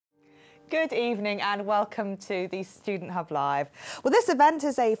Good evening and welcome to the Student Hub Live. Well, this event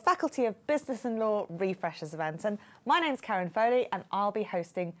is a Faculty of Business and Law Refreshers event, and my name's Karen Foley and I'll be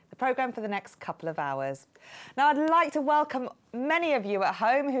hosting the programme for the next couple of hours. Now, I'd like to welcome many of you at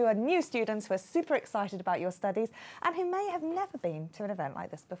home who are new students who are super excited about your studies and who may have never been to an event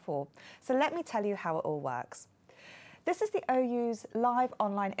like this before. So let me tell you how it all works. This is the OU's live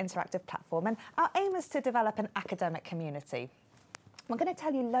online interactive platform, and our aim is to develop an academic community. I'm going to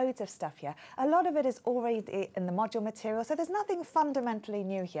tell you loads of stuff here. A lot of it is already in the module material, so there's nothing fundamentally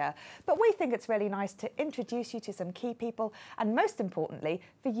new here. But we think it's really nice to introduce you to some key people and, most importantly,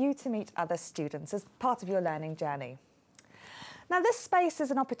 for you to meet other students as part of your learning journey. Now, this space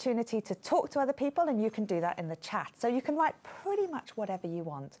is an opportunity to talk to other people, and you can do that in the chat. So you can write pretty much whatever you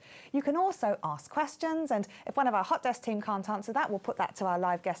want. You can also ask questions, and if one of our hot desk team can't answer that, we'll put that to our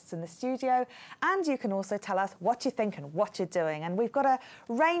live guests in the studio. And you can also tell us what you think and what you're doing. And we've got a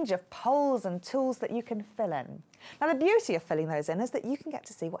range of polls and tools that you can fill in. Now, the beauty of filling those in is that you can get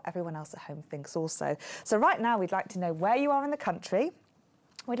to see what everyone else at home thinks also. So right now, we'd like to know where you are in the country.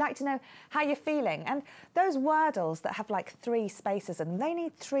 We'd like to know how you're feeling, and those Wordles that have like 3 spaces and they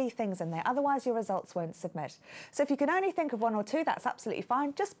need 3 things in there, otherwise your results won't submit. So if you can only think of 1 or 2, that's absolutely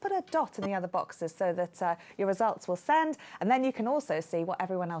fine. Just put a dot in the other boxes so that your results will send, and then you can also see what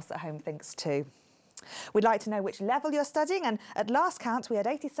everyone else at home thinks too. We'd like to know which level you're studying, and at last count we had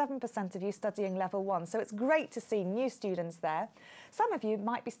 87% of you studying level 1, so it's great to see new students there. Some of you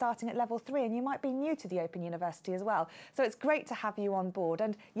might be starting at level 3 and you might be new to the Open University as well, so it's great to have you on board.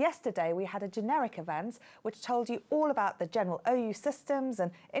 And yesterday we had a generic event which told you all about the general OU systems and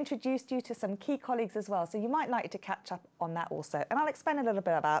introduced you to some key colleagues as well, so you might like to catch up on that also, and I'll explain a little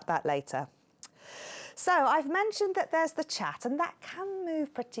bit about that later. So I've mentioned that there's the chat, and that can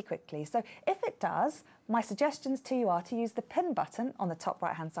move pretty quickly. So if it does, my suggestions to you are to use the pin button on the top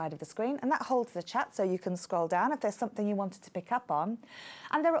right-hand side of the screen, and that holds the chat so you can scroll down if there's something you wanted to pick up on.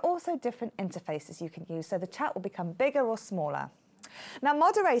 And there are also different interfaces you can use, so the chat will become bigger or smaller. Now,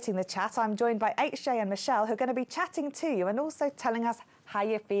 moderating the chat, I'm joined by HJ and Michelle, who are going to be chatting to you and also telling us how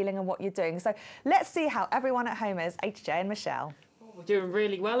you're feeling and what you're doing. So let's see how everyone at home is, HJ and Michelle. We're doing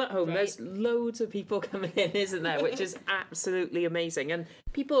really well at home. Great. There's loads of people coming in, isn't there? Which is absolutely amazing. And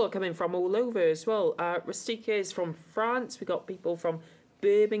people are coming from all over as well. Rustika is from France. We got people from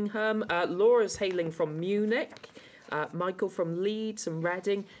Birmingham. Laura's hailing from Munich. Michael from Leeds and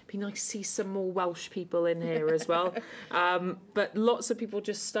Reading. Be nice to see some more Welsh people in here as well. But lots of people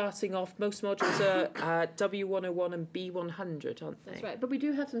just starting off. Most modules are W101 and B100, aren't they? That's right. But we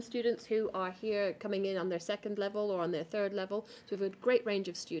do have some students who are here coming in on their 2nd level or on their 3rd level. So we have a great range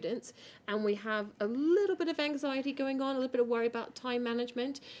of students. And we have a little bit of anxiety going on, a little bit of worry about time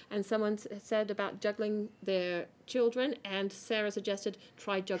management. And someone said about juggling their children, and Sarah suggested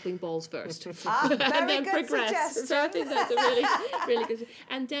try juggling balls first and then progress. Suggestion. So I think that's a really, really good.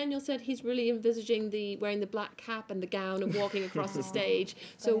 And Daniel said he's really envisaging wearing the black cap and the gown and walking across the stage.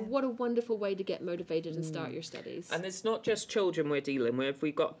 So what a wonderful way to get motivated and start your studies. And it's not just children we're dealing with.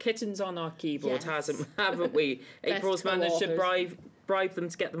 We've got kittens on our keyboard, haven't we? April's managed to bribe them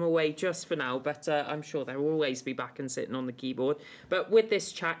to get them away just for now, but I'm sure they'll always be back and sitting on the keyboard. But with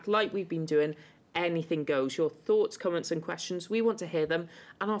this chat, like we've been doing, anything goes. Your thoughts, comments and questions, we want to hear them,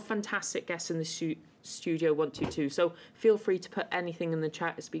 and our fantastic guests in the studio want to too. So feel free to put anything in the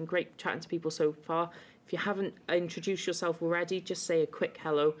chat. It's been great chatting to people so far. If you haven't introduced yourself already, just say a quick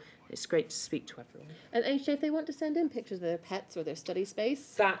hello. It's great to speak to everyone. And HJ, if they want to send in pictures of their pets or their study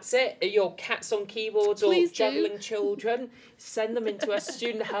space, that's it. Your cats on keyboards or juggling children, send them into our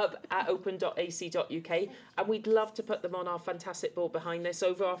student hub at open.ac.uk, and we'd love to put them on our fantastic board behind this.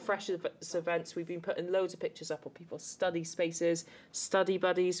 Over our freshers events, we've been putting loads of pictures up of people's study spaces, study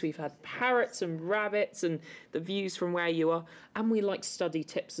buddies. We've had parrots and rabbits and the views from where you are, and we like study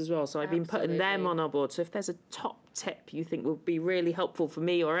tips as well. So I've been putting them on our board. So if there's a top tip you think would be really helpful for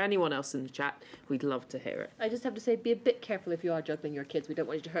me or anyone else in the chat, we'd love to hear it. I just have to say, be a bit careful if you are juggling your kids. We don't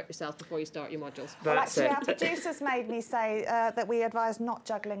want you to hurt yourself before you start your modules. Well, actually, our producers made me say that we advise not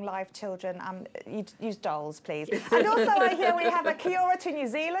juggling live children. Use dolls, please. And also, I hear we have a Kia ora to New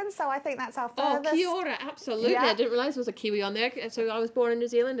Zealand, so I think that's our furthest. Oh, Kia ora, absolutely. Yeah. I didn't realise there was a Kiwi on there. So I was born in New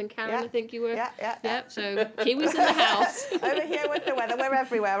Zealand, and Karen, I think you were. Yeah. So Kiwis in the house. Over here with the weather. We're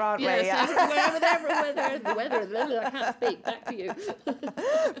everywhere, aren't we? Yes, everywhere, the weather. I can't speak. Back to you.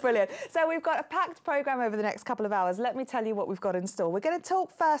 Brilliant. So we've got a packed programme over the next couple of hours. Let me tell you what we've got in store. We're going to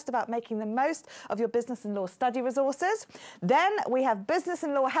talk first about making the most of your business and law study resources. Then we have business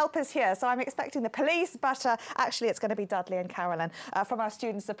and law helpers here. So I'm expecting the police, but actually it's going to be Dudley and Carolyn from our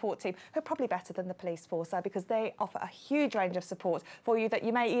student support team, who are probably better than the police force because they offer a huge range of support for you that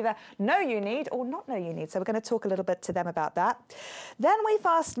you may either know you need or not know you need. So we're going to talk a little bit to them about that. Then we've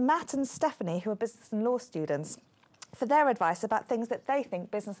asked Matt and Stephanie, who are business and law students, for their advice about things that they think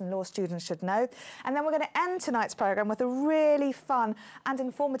business and law students should know. And then we're going to end tonight's programme with a really fun and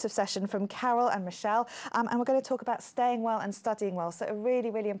informative session from Carol and Michelle. And we're going to talk about staying well and studying well. So a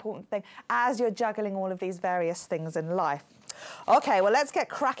really, really important thing as you're juggling all of these various things in life. OK, well, let's get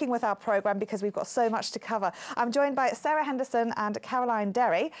cracking with our programme because we've got so much to cover. I'm joined by Sarah Henderson and Caroline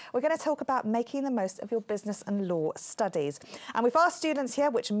Derry. We're going to talk about making the most of your business and law studies. And we've asked students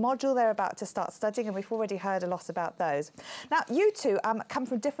here which module they're about to start studying, and we've already heard a lot about those. Now, you two come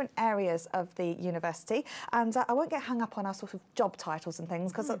from different areas of the university, and I won't get hung up on our sort of job titles and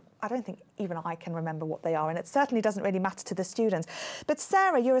things because I don't think even I can remember what they are, and it certainly doesn't really matter to the students. But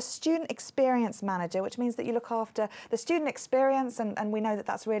Sarah, you're a student experience manager, which means that you look after the student experience, and we know that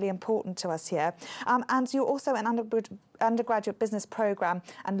that's really important to us here. And you're also an undergraduate business programme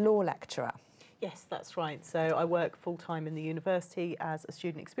and law lecturer. Yes, that's right. So I work full-time in the university as a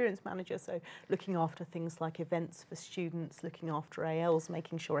student experience manager, so looking after things like events for students, looking after ALs,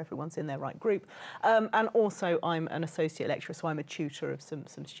 making sure everyone's in their right group. And also I'm an associate lecturer, so I'm a tutor of some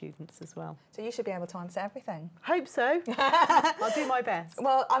students as well. So you should be able to answer everything. Hope so. I'll do my best.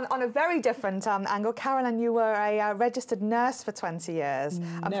 Well, on a very different angle, Carolyn, you were a registered nurse for 20 years.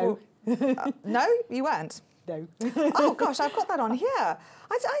 No. No, you weren't? No. Oh gosh, I've got that on here.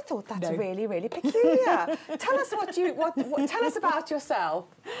 I thought that's really, really peculiar. Tell us tell us about yourself.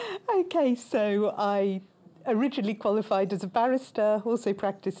 Okay, so I originally qualified as a barrister, also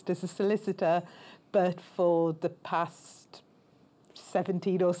practiced as a solicitor, but for the past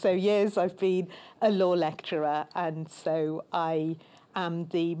 17 or so years I've been a law lecturer, and so I am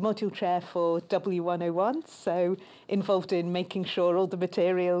the module chair for W101, so involved in making sure all the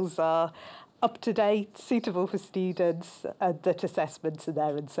materials are up to date, suitable for students, that assessments are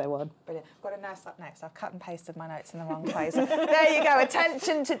there and so on. Brilliant. I've got a nurse up next. I've cut and pasted my notes in the wrong place. There you go.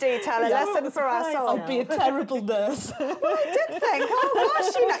 Attention to detail. A lesson for us all. I'll be a terrible nurse. Well, I did think, oh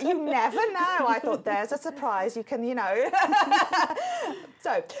gosh, you never know. I thought there's a surprise. You can,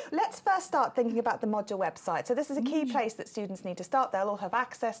 So let's first start thinking about the module website. So this is a key place that students need to start. They'll all have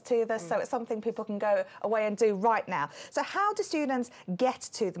access to this, so it's something people can go away and do right now. So how do students get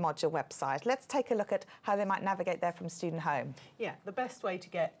to the module website? Let's take a look at how they might navigate there from student home. Yeah, the best way to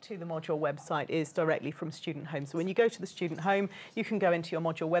get to the module website is directly from student home. So when you go to the student home, you can go into your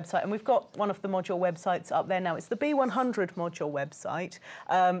module website, and we've got one of the module websites up there now. It's the B100 module website,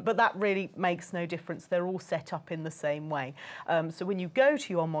 but that really makes no difference. They're all set up in the same way. So when you go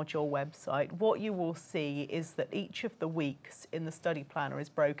to your module website, what you will see is that each of the weeks in the study planner is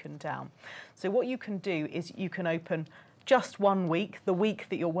broken down. So what you can do is you can open just one week, the week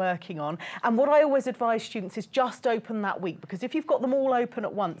that you're working on. And what I always advise students is just open that week, because if you've got them all open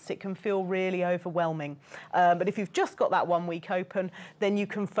at once, it can feel really overwhelming. But if you've just got that 1 week open, then you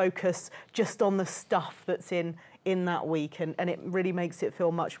can focus just on the stuff that's in that week, and it really makes it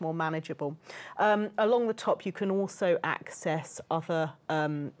feel much more manageable. Along the top, you can also access other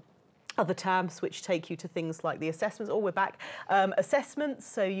tabs which take you to things like the assessments. Oh, we're back. Assessments,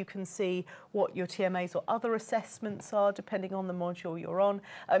 so you can see what your TMAs or other assessments are depending on the module you're on.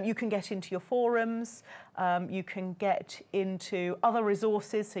 You can get into your forums. You can get into other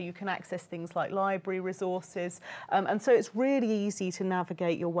resources, so you can access things like library resources. And so it's really easy to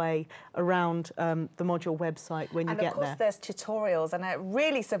navigate your way around the module website when you get there. And of course there's tutorials, and a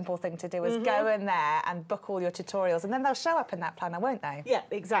really simple thing to do is go in there and book all your tutorials, and then they'll show up in that planner, won't they? Yeah,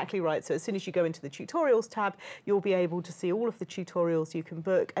 exactly right. So as soon as you go into the tutorials tab, you'll be able to see all of the tutorials you can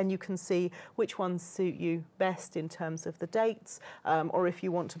book, and you can see which ones suit you best in terms of the dates, or if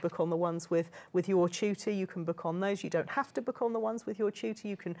you want to book on the ones with your tutor, you can book on those. You don't have to book on the ones with your tutor.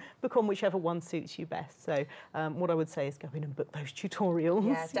 You can book on whichever one suits you best. So what I would say is go in and book those tutorials.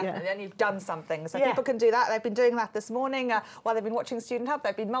 Yeah, definitely. And you've done something. So people can do that. They've been doing that this morning while they've been watching Student Hub.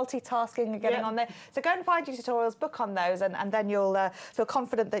 They've been multitasking and getting on there. So go and find your tutorials, book on those, and then you'll feel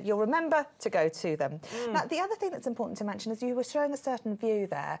confident that you'll remember to go to them. Now, the other thing that's important to mention is you were showing a certain view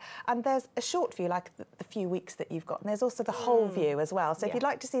there, and there's a short view, like the few weeks that you've got, and there's also the whole view as well. So if you'd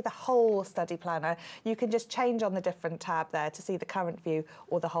like to see the whole study planner, you can just change on the different tab there to see the current view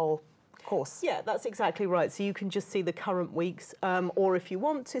or the whole course. Yeah, that's exactly right. So you can just see the current weeks, or if you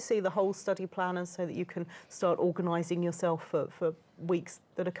want to see the whole study planner so that you can start organising yourself for weeks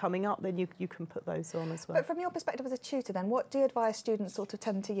that are coming up, then you can put those on as well. But from your perspective as a tutor then, what do you advise students sort of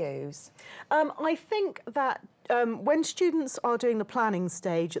tend to use? I think that when students are doing the planning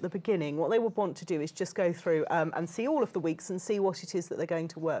stage at the beginning, what they would want to do is just go through and see all of the weeks and see what it is that they're going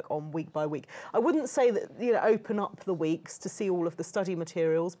to work on week by week. I wouldn't say that, you know, open up the weeks to see all of the study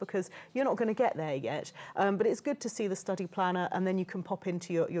materials, because you're not going to get there yet. But it's good to see the study planner, and then you can pop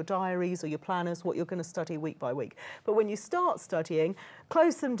into your diaries or your planners what you're going to study week by week. But when you start studying,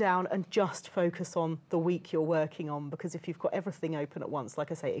 close them down and just focus on the week you're working on, because if you've got everything open at once,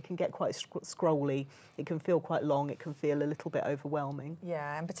 like I say, it can get quite scrolly, it can feel quite long, it can feel a little bit overwhelming.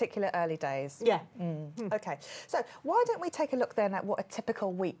 Yeah, in particular early days. Yeah. Okay, so why don't we take a look then at what a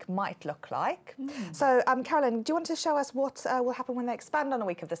typical week might look like? So, Carolyn, do you want to show us what will happen when they expand on a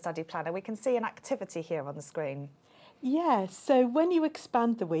week of the study planner? We can see an activity here on the screen. Yeah, so when you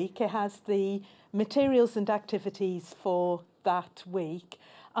expand the week, it has the materials and activities for that week.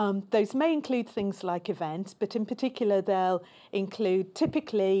 Those may include things like events, but in particular they'll include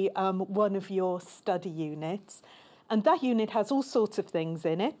typically one of your study units, and that unit has all sorts of things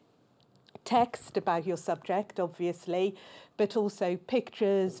in it. Text about your subject, obviously, but also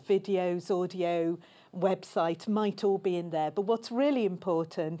pictures, videos, audio, website might all be in there. But what's really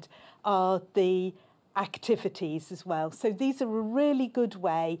important are the activities as well. So these are a really good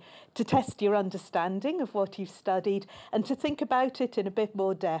way to test your understanding of what you've studied and to think about it in a bit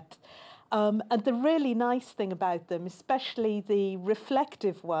more depth. And the really nice thing about them, especially the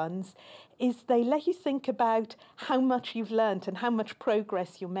reflective ones, is they let you think about how much you've learnt and how much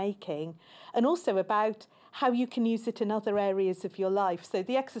progress you're making, and also about how you can use it in other areas of your life. So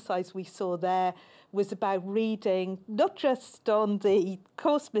the exercise we saw there was about reading, not just on the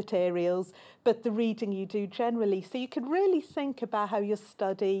course materials, but the reading you do generally. So you can really think about how your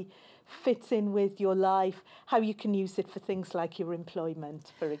study fits in with your life, how you can use it for things like your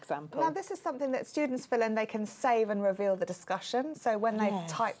employment, for example. Now, this is something that students fill in. They can save and reveal the discussion. So when they've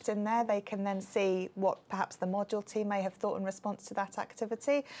typed in there, they can then see what perhaps the module team may have thought in response to that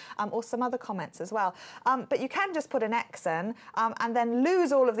activity, or some other comments as well. But you can just put an X in and then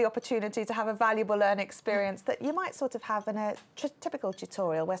lose all of the opportunity to have a valuable learning experience that you might sort of have in a typical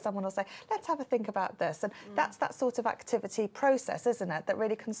tutorial where someone will say, let's have a think about this. And that's that sort of activity process, isn't it, that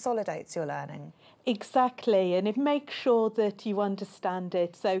really consolidates your learning. Exactly, and it makes sure that you understand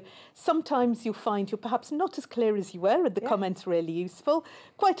it. So sometimes you'll find you're perhaps not as clear as you were, and the comment's really useful.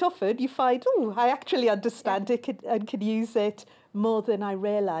 Quite often you find, oh, I actually understand it and can use it more than I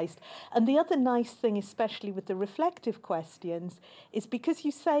realised. And the other nice thing, especially with the reflective questions, is because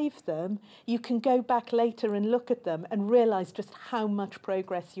you save them, you can go back later and look at them and realise just how much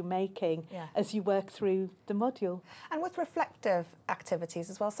progress you're making as you work through the module. And with reflective activities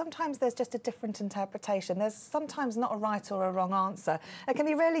as well, sometimes there's just a different interpretation. There's sometimes not a right or a wrong answer. It can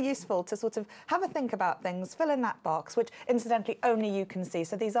be really useful to sort of have a think about things, fill in that box, which incidentally only you can see.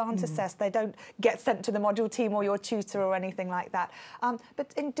 So these aren't assessed, they don't get sent to the module team or your tutor or anything like that.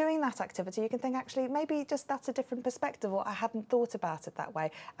 But in doing that activity, you can think, actually, maybe just that's a different perspective, or I hadn't thought about it that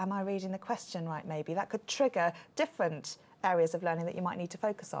way. Am I reading the question right, maybe? That could trigger different areas of learning that you might need to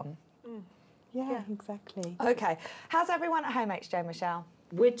focus on. Yeah, exactly. OK. How's everyone at home, HJ Michelle?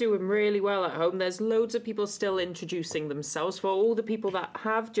 We're doing really well at home. There's loads of people still introducing themselves. For all the people that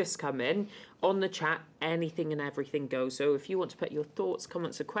have just come in, on the chat, anything and everything goes. So if you want to put your thoughts,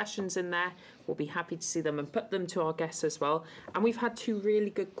 comments or questions in there, we'll be happy to see them and put them to our guests as well. And we've had 2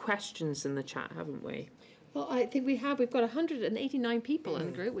 really good questions in the chat, haven't we? Well, I think we have. We've got 189 people in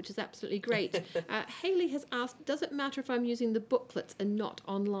the group, which is absolutely great. Hayley has asked, does it matter if I'm using the booklets and not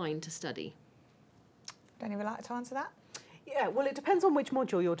online to study? Don't you like to answer that? Yeah, well, it depends on which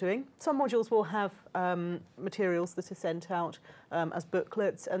module you're doing. Some modules will have materials that are sent out as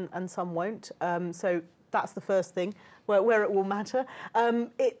booklets, and some won't. So that's the first thing where it will matter.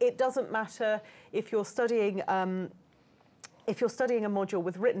 It doesn't matter if you're studying. If you're studying a module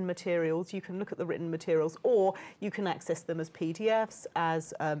with written materials, you can look at the written materials, or you can access them as PDFs,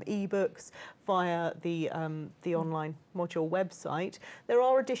 as e-books, via the online module website. There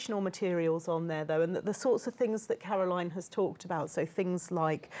are additional materials on there, though, and the sorts of things that Caroline has talked about, so things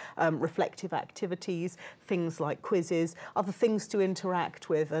like reflective activities, things like quizzes, other things to interact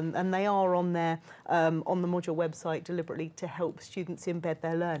with, and they are on there on the module website deliberately to help students embed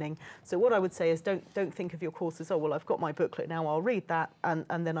their learning. So what I would say is don't think of your course as, oh, well, I've got my booklet now, I'll read that, and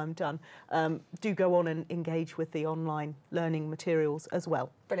then I'm done. Do go on and engage with the online learning materials as well.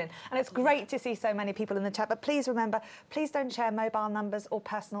 Brilliant. And it's great to see so many people in the chat, but please remember, please don't share mobile numbers or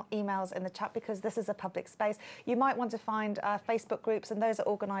personal emails in the chat, because this is a public space. You might want to find Facebook groups, and those are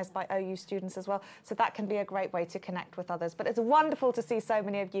organised by OU students as well, so that can be a great way to connect with others. But it's wonderful to see so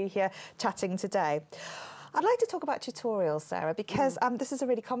many of you here chatting today. I'd like to talk about tutorials, Sarah, because this is a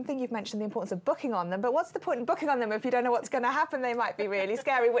really common thing. You've mentioned the importance of booking on them, but what's the point in booking on them if you don't know what's going to happen? They might be really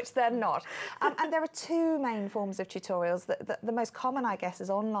scary, which they're not. And there are two main forms of tutorials. The most common, I guess, is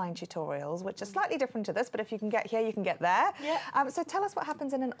online tutorials, which are slightly different to this, but if you can get here, you can get there. Yeah. So tell us what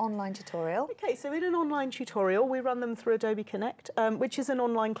happens in an online tutorial. Okay, so in an online tutorial, we run them through Adobe Connect, which is an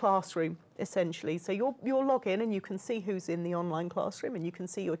online classroom, essentially. So you'll log in and you can see who's in the online classroom, and you can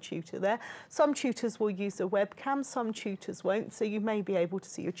see your tutor there. Some tutors will use a webcam, some tutors won't, so you may be able to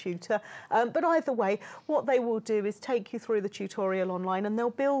see your tutor. But either way, what they will do is take you through the tutorial online, and they'll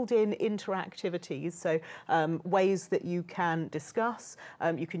build in interactivities, so ways that you can discuss.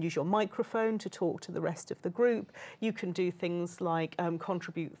 You can use your microphone to talk to the rest of the group. You can do things like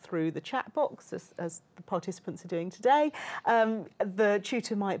contribute through the chat box, as the participants are doing today. The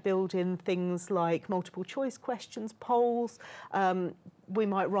tutor might build in things like multiple choice questions, polls. We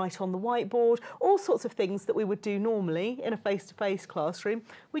might write on the whiteboard, all sorts of things that we would do normally in a face-to-face classroom.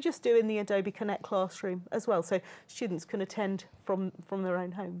 We just do in the Adobe Connect classroom as well, so students can attend from their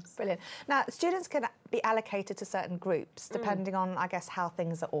own homes. Brilliant. Now, students can be allocated to certain groups depending on, I guess, how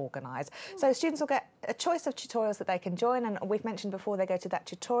things are organised. So students will get a choice of tutorials that they can join, and we've mentioned before they go to that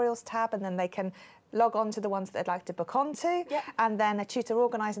tutorials tab, and then they can log on to the ones that they'd like to book onto, and then a tutor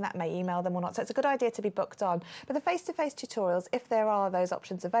organising that may email them or not. So it's a good idea to be booked on. But the face-to-face tutorials, if there are those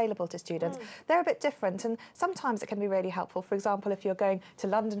options available to students, they're a bit different, and sometimes it can be really helpful. For example, if you're going to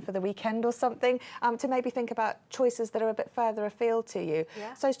London for the weekend or something, to maybe think about choices that are a bit further afield to you.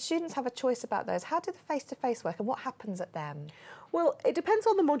 So students have a choice about those. How do the face-to-face work, and what happens at them? Well, it depends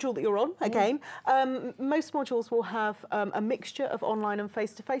on the module that you're on, again. Most modules will have a mixture of online and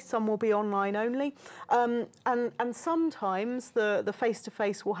face-to-face. Some will be online only. And sometimes the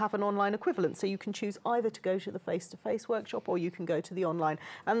face-to-face will have an online equivalent. So you can choose either to go to the face-to-face workshop, or you can go to the online.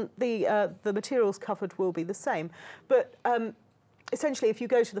 And the materials covered will be the same. But essentially, if you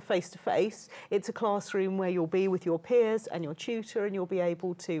go to the face-to-face, it's a classroom where you'll be with your peers and your tutor, and you'll be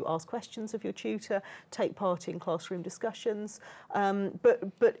able to ask questions of your tutor, take part in classroom discussions.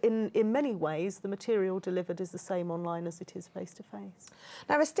 But in many ways, the material delivered is the same online as it is face-to-face.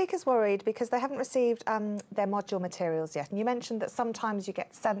 Now, Rastika's worried because they haven't received their module materials yet. And you mentioned that sometimes you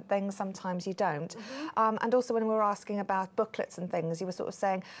get sent things, sometimes you don't. And also when we were asking about booklets and things, you were sort of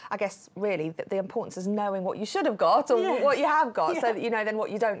saying, I guess, really, that the importance is knowing what you should have got, or what you have got. So that you know then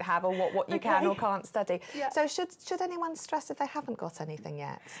what you don't have, or what you can or can't study. So should anyone stress if they haven't got anything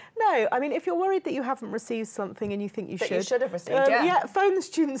yet? No, I mean, if you're worried that you haven't received something and you think you should. You should have received, phone the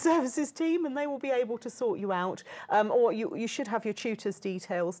student services team, and they will be able to sort you out. Or you should have your tutor's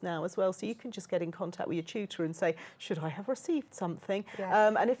details now as well, so you can just get in contact with your tutor and say, should I have received something?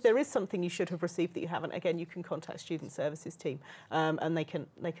 And if there is something you should have received that you haven't, again, you can contact student services team, and they can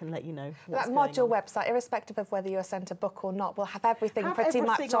let you know what's that module website, irrespective of whether you're sent a book or not, will have everything pretty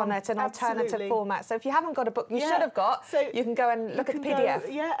much on it in alternative formats. So if you haven't got a book you should have got, so you can go and look at the PDF.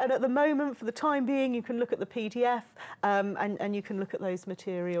 And at the moment, for the time being, you can look at the PDF, and you can look at those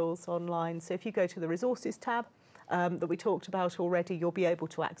materials online. So if you go to the resources tab that we talked about already, you'll be able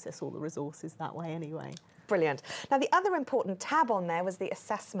to access all the resources that way anyway. Brilliant. Now, the other important tab on there was the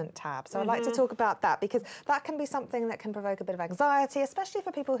assessment tab. So I'd like to talk about that, because that can be something that can provoke a bit of anxiety, especially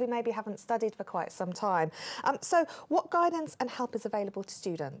for people who maybe haven't studied for quite some time. So what guidance and help is available to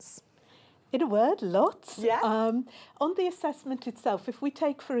students? In a word, lots. On the assessment itself, if we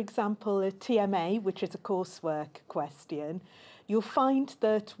take, for example, a TMA, which is a coursework question, you'll find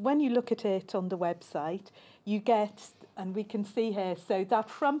that when you look at it on the website, you get, and we can see here, so that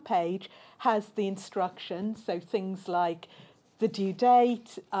front page has the instructions, so things like the due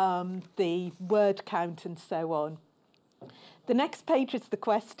date, the word count, and so on. The next page is the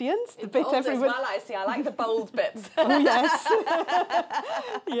questions. The bit everyone. As well, I see. I like the bold bits. Oh yes.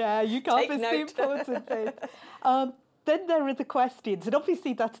 Yeah, you can't miss the important bit. Then there are the questions, and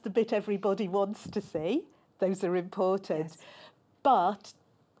obviously that's the bit everybody wants to see. Those are important. But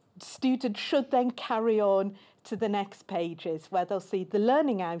students should then carry on to the next pages, where they'll see the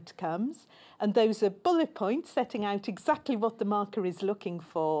learning outcomes, and those are bullet points setting out exactly what the marker is looking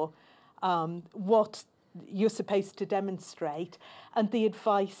for, what you're supposed to demonstrate, and the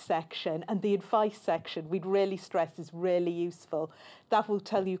advice section. And the advice section, we'd really stress, is really useful. That will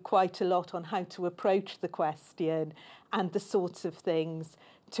tell you quite a lot on how to approach the question and the sorts of things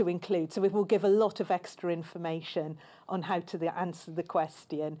to include. So it will give a lot of extra information on how to answer the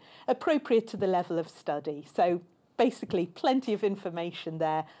question, appropriate to the level of study. So basically, plenty of information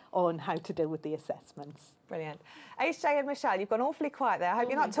there on how to deal with the assessments. Brilliant. HJ and Michelle, you've gone awfully quiet there. I hope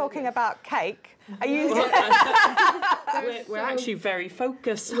you're not talking about cake. Are you? We're actually very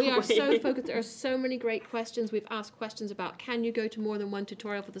focused. We are so focused. There are so many great questions. We've asked questions about, can you go to more than one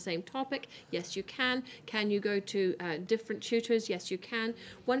tutorial for the same topic? Yes, you can. Can you go to different tutors? Yes, you can.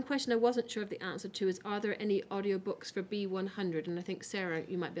 One question I wasn't sure of the answer to is, are there any audiobooks for B100? And I think, Sarah,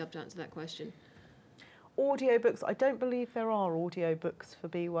 you might be able to answer that question. Audiobooks, I don't believe there are audiobooks for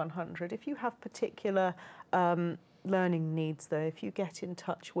B100. If you have particular learning needs, though, if you get in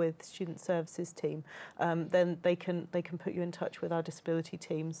touch with Student Services team, then they can put you in touch with our disability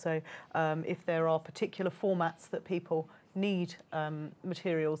team. So if there are particular formats that people need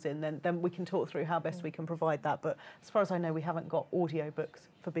materials in, then we can talk through how best we can provide that. But as far as I know, we haven't got audiobooks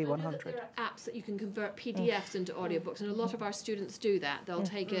for B100. I know that there are apps that you can convert PDFs into audiobooks, and a lot of our students do that. They'll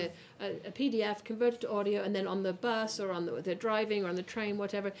take a PDF, convert it to audio, and then on the bus or on they're driving or on the train,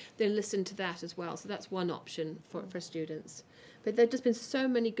 whatever, they listen to that as well. So that's one option for students. But there's just been so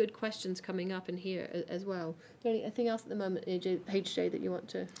many good questions coming up in here as well. Is there anything else at the moment, HJ, that you want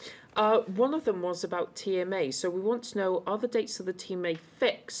to? One of them was about TMA. So we want to know, are the dates of the TMA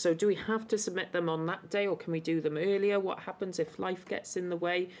fixed? So do we have to submit them on that day, or can we do them earlier? What happens if life gets in the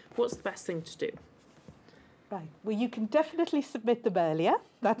way? What's the best thing to do? Right. Well, you can definitely submit them earlier.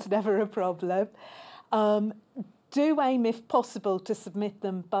 That's never a problem. Do aim, if possible, to submit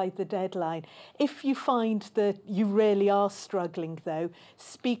them by the deadline. If you find that you really are struggling, though,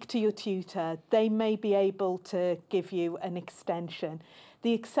 speak to your tutor. They may be able to give you an extension.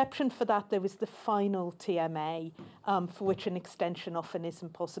 The exception for that, though, is the final TMA, for which an extension often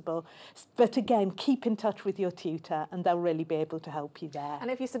isn't possible. But again, keep in touch with your tutor, and they'll really be able to help you there.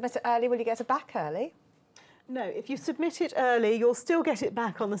 And if you submit it early, will you get it back early? No, if you submit it early, you'll still get it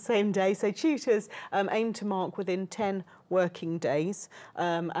back on the same day. So tutors aim to mark within 10 working days,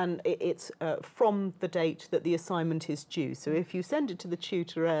 and it's from the date that the assignment is due. So if you send it to the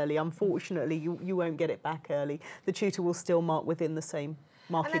tutor early, unfortunately, you won't get it back early. The tutor will still mark within the same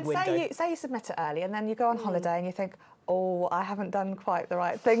marking window. And then say you submit it early, and then you go on holiday and you think, oh, I haven't done quite the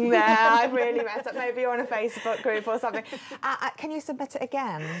right thing there. I've really messed up. Maybe you're on a Facebook group or something. Can you submit it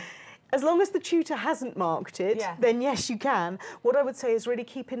again? As long as the tutor hasn't marked it, then yes, you can. What I would say is really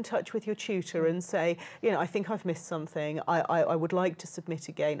keep in touch with your tutor and say, you know, I think I've missed something. I would like to submit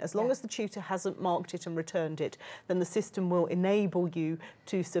again. As long as the tutor hasn't marked it and returned it, then the system will enable you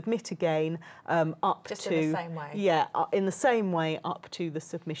to submit again up Just to... in the same way? Yeah, in the same way up to the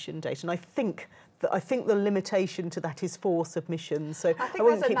submission date. And I think the limitation to that is 4 submissions, so I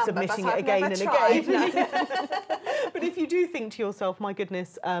wouldn't keep submitting it again and again. But if you do think to yourself, my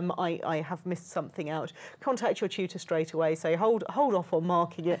goodness, I have missed something out, contact your tutor straight away. Say, hold off on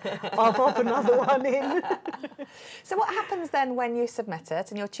marking it. I'll pop another one in. So what happens then when you submit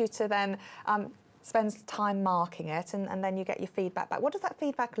it and your tutor then spends time marking it, and then you get your feedback back? What does that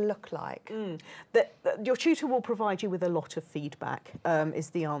feedback look like? Your tutor will provide you with a lot of feedback,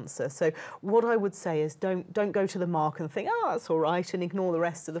 is the answer. So what I would say is don't go to the mark and think, oh, that's all right, and ignore the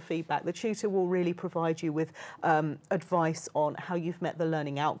rest of the feedback. The tutor will really provide you with advice on how you've met the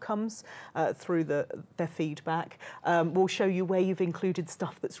learning outcomes through their feedback. We'll show you where you've included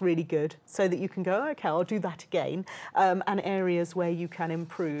stuff that's really good, so that you can go, okay, I'll do that again, and areas where you can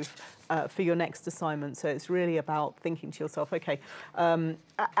improve for your next assignment. So it's really about thinking to yourself, okay,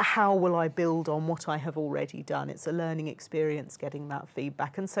 how will I build on what I have already done? It's a learning experience getting that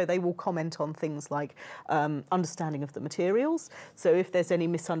feedback. And so they will comment on things like understanding of the materials. So if there's any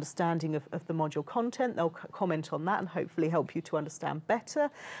misunderstanding of the module content, they'll comment on that and hopefully help you to understand better.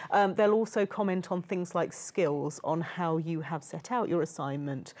 They'll also comment on things like skills, on how you have set out your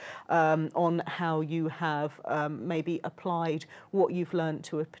assignment, on how you have maybe applied what you've learned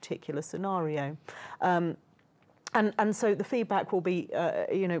to a particular scenario. And so the feedback will be,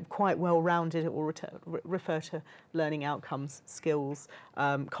 quite well-rounded. It will refer to learning outcomes, skills,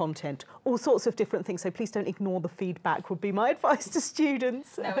 content, all sorts of different things. So please don't ignore the feedback, would be my advice to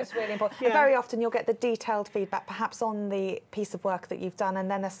students. No, it's really important. And very often you'll get the detailed feedback, perhaps on the piece of work that you've done, and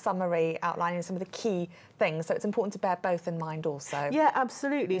then a summary outlining some of the key things. So it's important to bear both in mind also. Yeah,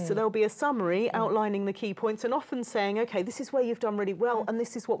 absolutely. So there'll be a summary outlining the key points and often saying, okay, this is where you've done really well and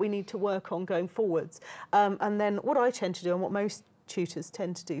this is what we need to work on going forwards. And then what I tend to do and what most tutors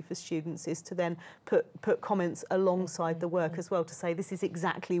tend to do for students is to then put comments alongside the work as well, to say this is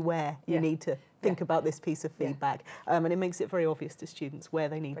exactly where you need to think about this piece of feedback, and it makes it very obvious to students where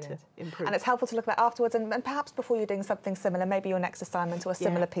they need to improve. And it's helpful to look at that afterwards, and perhaps before you're doing something similar, maybe your next assignment or a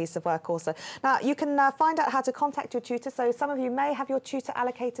similar piece of work also. Now, you can find out how to contact your tutor. So some of you may have your tutor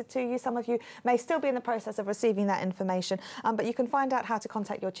allocated to you, some of you may still be in the process of receiving that information, but you can find out how to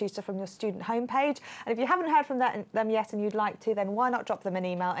contact your tutor from your student homepage. And if you haven't heard from them yet and you'd like to, then why not drop them an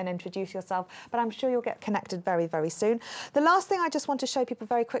email and introduce yourself? But I'm sure you'll get connected very, very soon. The last thing I just want to show people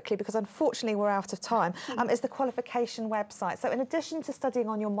very quickly, because unfortunately we're out of time, is the qualification website. So in addition to studying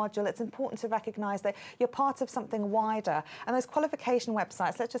on your module, it's important to recognise that you're part of something wider. And those qualification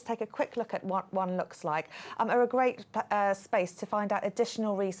websites, let's just take a quick look at what one looks like, are a great space to find out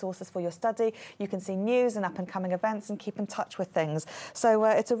additional resources for your study. You can see news and up-and-coming events and keep in touch with things. So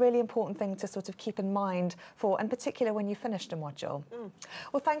it's a really important thing to sort of keep in mind for, in particular, when you finished a module.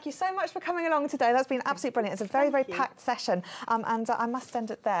 Well, thank you so much for coming along today. That's been absolutely brilliant. It's a very, very packed session, and I must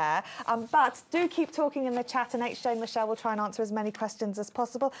end it there. But do keep talking in the chat, and HJ and Michelle will try and answer as many questions as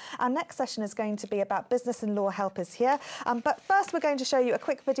possible. Our next session is going to be about business and law helpers here. But first, we're going to show you a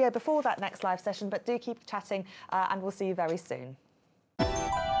quick video before that next live session, but do keep chatting, and we'll see you very soon.